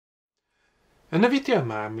Yn y fideo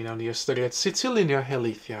yma, mi wnawn ni ystyried sut i lunio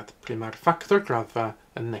helaethiad pryd mae'r ffactor graddfa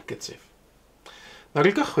yn negatif. Nawr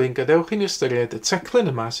i gychwyn, gadewch i ni ystyried y teclyn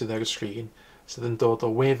yma sydd ar y sgrin, sydd yn dod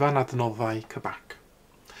o wefan adnoddau cybac.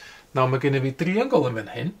 Nawr mae gen i fi driongl yn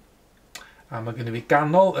fan hyn, a mae gen i fi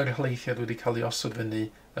ganol yr helaethiad wedi cael ei osod fyny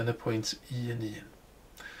yn y pwynt 1,1.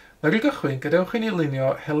 Nawr i gychwyn, gadewch i ni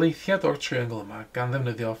lunio helaethiad o'r triongl yma gan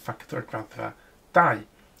ddefnyddio ffactor graddfa 2.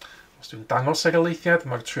 Os dwi'n dangos yr helaethiad,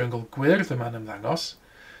 mae'r triongl gwyrdd yma'n ymddangos.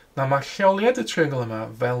 Na mae lleoliad y triongl yma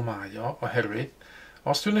fel mae o, oherwydd,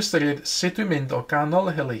 os dwi'n ystyried sut dwi'n mynd o ganol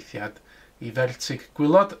y helaethiad i fertig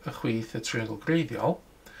gwylod y chwith y triongl greiddiol,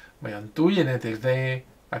 mae o'n 2 uned i'r dde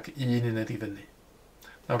ac 1 uned i fyny.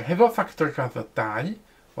 Nawr, hefo ffactor graddfa 2,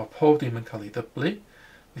 o pob dim yn cael ei ddyblu,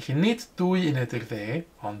 felly nid 2 uned i'r dde,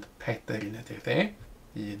 ond 4 uned i'r dde,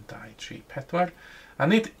 1, 2, 3, 4, a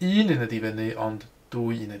nid 1 uned i fyny, ond 2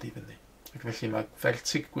 uned i fyny. Ac felly mae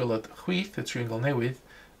fertig gwylod chwith y triongl newydd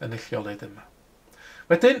yn y lleoliad yma.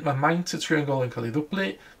 Wedyn, mae maint y triongl yn cael ei ddwblu,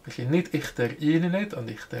 felly nid uchder 1 uned,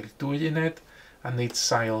 ond uchder 2 uned, a nid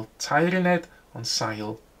sail 2 uned, ond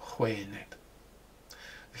sail 6 uned.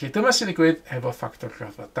 Felly dyma sy'n digwydd efo ffactor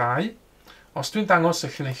graddfa 2. Os dwi'n dangos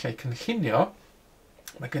y llinellau cynllunio,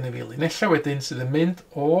 mae gen i fi linellau wedyn sydd yn mynd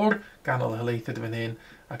o'r ganol y helaethiad fan hyn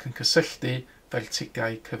ac yn cysylltu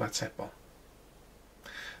fertigau cyfatebol.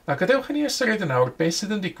 Nawr, gadewch i ni ystyried yn awr beth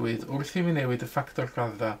sydd yn digwydd wrth i mi newid y ffactor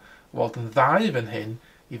graddfa o fod yn 2 fan hyn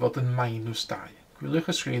i fod yn -2. Gwyliwch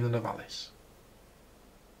y sgrin yn ofalus.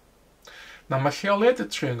 Nawr, mae lleoliad y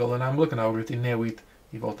triongl yn amlwg yn awr wedi newid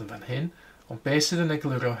i fod yn fan hyn, ond beth sydd yn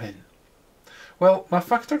egluro hyn? Wel, mae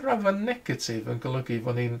ffactor graddfa negatif yn golygu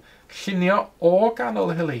fod ni'n llunio o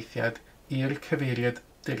ganol y helaethiad i'r cyfeiriad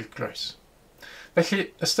dirgrys. Felly,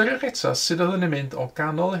 ystyriwch eto sut oedden ni'n mynd o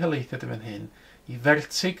ganol y helaethiad yn fan hyn i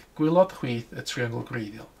fertig gwylod chwith y triongl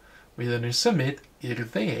greiddiol. Wyddwn ni'n symud i'r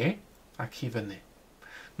dde ac i fyny.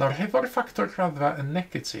 Nawr, hefo'r ffactor graddfa yn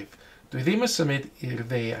negatif, dwi ddim yn symud i'r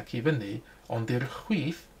dde ac i fyny, ond i'r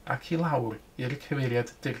chwith ac i lawr i'r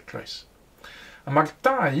cyfeiriad dirgrys. A mae'r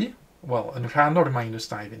 2, wel, yn rhan o'r -2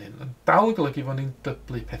 fan hyn, yn dal golygu fod ni'n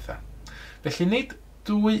dyblu pethau. Felly nid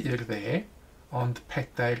 2 i'r dde, ond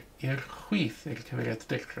 4 i'r chwith i'r cyfeiriad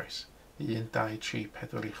dirgrys. 1, 2, 3,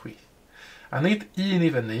 4 i'r chwith. A nid 1 i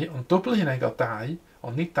fyny, ond dwbl hynna i gael 2,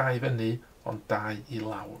 ond nid 2 i fyny, ond 2 i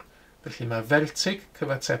lawr. Felly mae fertig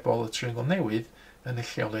cyfatebol y triongl newydd yn y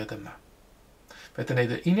lleoliad yma. Fe dwi'n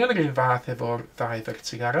gwneud union yr un fath efo'r 2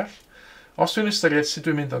 fertig arall. Os dwi'n ystyried sut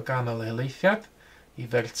dwi'n mynd o ganol y helaethiad i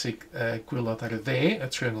fertig gwylod ar y dde y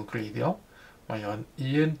triongl greiddiol, mae o'n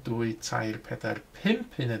 1, 2, 3, 4,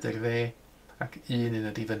 5 uned i'r dde ac 1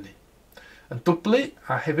 uned i fyny. Yn dwblu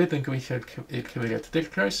a hefyd yn gweithio i'r cyfeiriad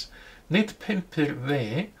dirgrys, nid 5 i'r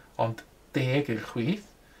dde, ond 10 i'r chwith,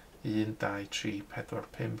 1, 2, 3, 4,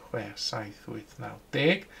 5, 6, 7, 8, 9,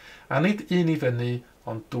 10, a nid 1 i fyny,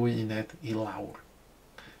 ond 2 uned i lawr.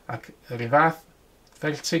 Ac yr un fath,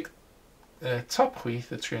 fertig top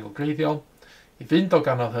chwith y triongl greiddiol, i fynd o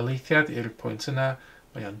ganol helaethiad i'r pwynt yna,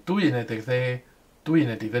 mae o'n 2 uned i'r dde, 2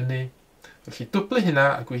 uned i fyny, felly dwblu hynna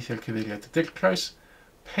a gweithio'r cyfeiriad dirgrys,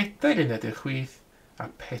 4 uned i'r chwith a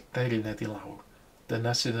 4 uned i lawr.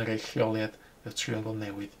 Dyna sydd yn rhoi lleoliad y triongl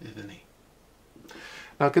newydd iddyn ni.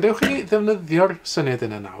 Nawr, gadewch i ni ddefnyddio'r syniad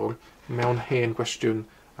yna nawr mewn hen gwestiwn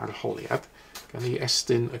arholiad. Gan i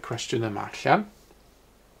estyn y cwestiwn yma allan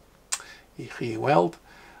i chi weld.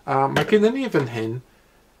 A mae gennym ni fan hyn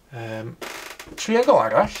triongl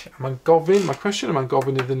arall. Mae'r cwestiwn yma'n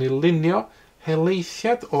gofyn iddyn ni lunio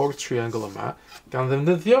helaethiad o'r triongl yma gan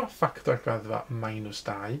ddefnyddio ffactor graddfa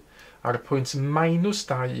 -2 ar y pwynt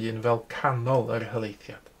 -2,1 fel canol yr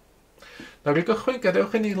helaethiad. Nawr i gychwyn,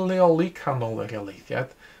 gadewch i ni leoli canol yr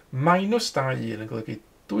helaethiad. -2,1 yn golygu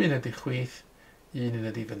 2 uned i chwith, 1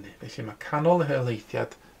 uned i fyny. Felly mae canol y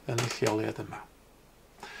helaethiad yn y lleoliad yma.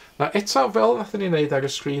 Nawr eto, fel nathon ni wneud ar y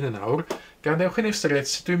sgrin yn awr, gadewch i ni ystyried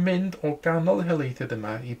sut dwi'n mynd o ganol y helaethiad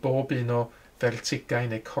yma i bob un o fertigau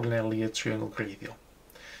neu corneli y triongl greiddiol.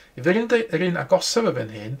 I fynd yr un agosaf y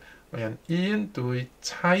fan hyn, mae o'n 1, 2,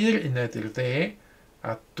 3 uned i'r dde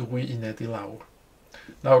a 2 uned i lawr.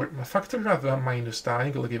 Nawr, mae ffactor graddfa -2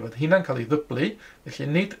 yn golygu fod hynna'n cael ei ddyblu, felly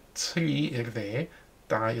nid 3 i'r dde,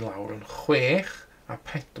 2 i lawr, yn 6 a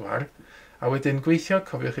 4, a wedyn gweithio,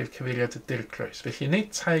 cofiwch i'r cyfeiriad dirgrys. Felly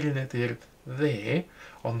nid 3 uned i'r dde,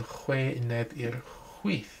 ond 6 uned i'r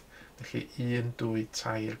chwith. Felly 1, 2,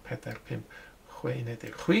 3, 4, 5, 6 uned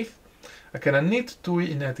i'r chwith. Ac yna nid 2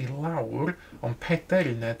 uned i lawr, ond 4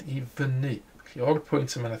 uned i fyny. Felly o'r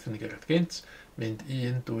pwynt yma nath ni gyrraedd gynt, mynd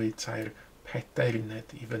 1, 2, 3, 4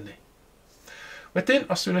 uned i fyny. Wedyn,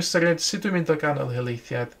 os dwi'n ystyried sut dwi'n mynd o ganol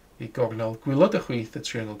helaethiad i gornel gwylod y chwith y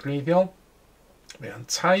triongl greiddiol. Mae o'n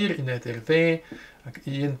 3 uned i'r dde ac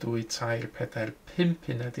 1, 2, 3, 4, 5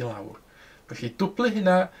 uned i lawr. Felly dwblu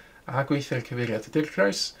hynna a gweithio'r cyfeiriad y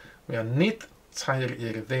dirgroes. Mae o'n nid 3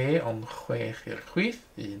 i'r dde ond 6 i'r chwith.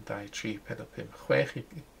 1, 2, 3, 4, 5,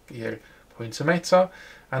 6 i'r pwynt yma eto.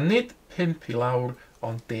 A nid 5 i lawr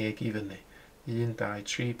ond 10 i fyny. 1, 2,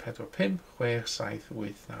 3, 4, 5, 6, 7,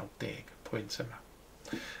 8, 9, 10 pwynt yma.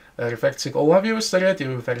 Yr fertig olaf i'w ystyried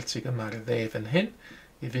yw'r fertig yma'r dde fan hyn.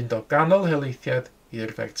 I fynd o ganol helaethiad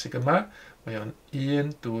i'r fertig yma, mae o'n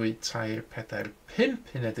 1, 2, 3, 4,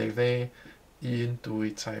 5 uned i'r dde, 1,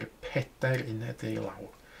 2, 3, 4 uned i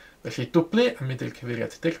lawr. Felly dwblu a mynd i'r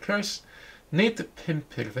cyfeiriad dirgroes, nid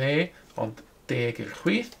 5 i'r dde, ond 10 i'r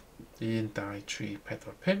chwith, 1, 2, 3,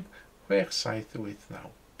 4, 5, 6, 7, 8,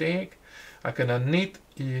 9, 10, ac yna nid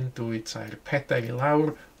 1, 2, 3, 4 i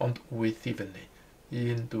lawr, ond 8 i fyny.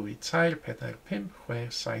 1, 2, 3, 4, 5,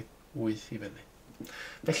 6, 7, 8 i fyny.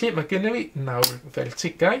 Felly mae gennym ni nawr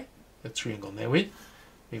fertigau, y triongl newydd,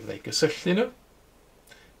 mi fyddai gysylltu nhw,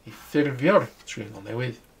 i ffurfio'r triongl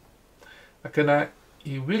newydd. Ac yna,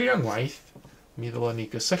 i wirio'n waith, mi ddylwn ni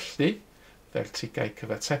gysylltu fertigau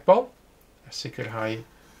cyfatebol, a sicrhau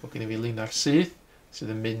bod gennym fi linell syth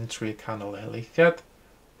sydd yn mynd trwy canol y helaethiad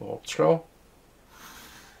bob tro.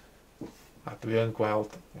 A dwi yn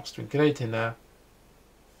gweld, os dwi'n gwneud hynna,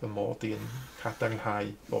 fy mod i'n cadarnhau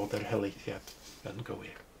bod yr helaethiad yn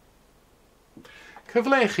gywir.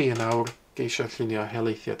 Cyfle i chi yn awr geisio llunio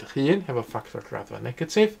helaethiad eich hun hefo ffactor graddfa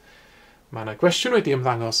negatif. Mae yna gwestiwn wedi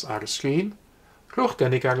ymddangos ar y sgrin. Rhowch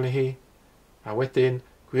gynnig arni hi, a wedyn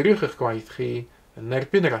gwiriwch eich gwaith chi yn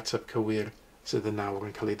erbyn yr ateb cywir sydd yn nawr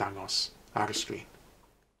yn cael ei dangos ar y sgrin.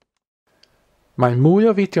 Mae mwy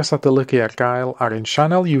o fideos adolygu ar gael ar ein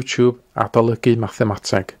sianel YouTube Adolygu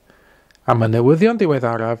Mathemateg. Am y newyddion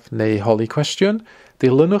diweddaraf neu holi cwestiwn,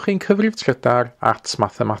 dilynwch ein cyfrif trydar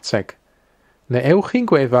 @mathemateg. Neu ewch i'n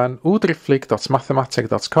gwefan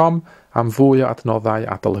www.mathemateg.com am fwy o adnoddau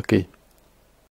adolygu.